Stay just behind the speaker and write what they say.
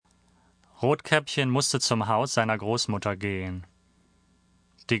Rotkäppchen musste zum Haus seiner Großmutter gehen.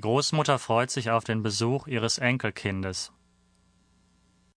 Die Großmutter freut sich auf den Besuch ihres Enkelkindes.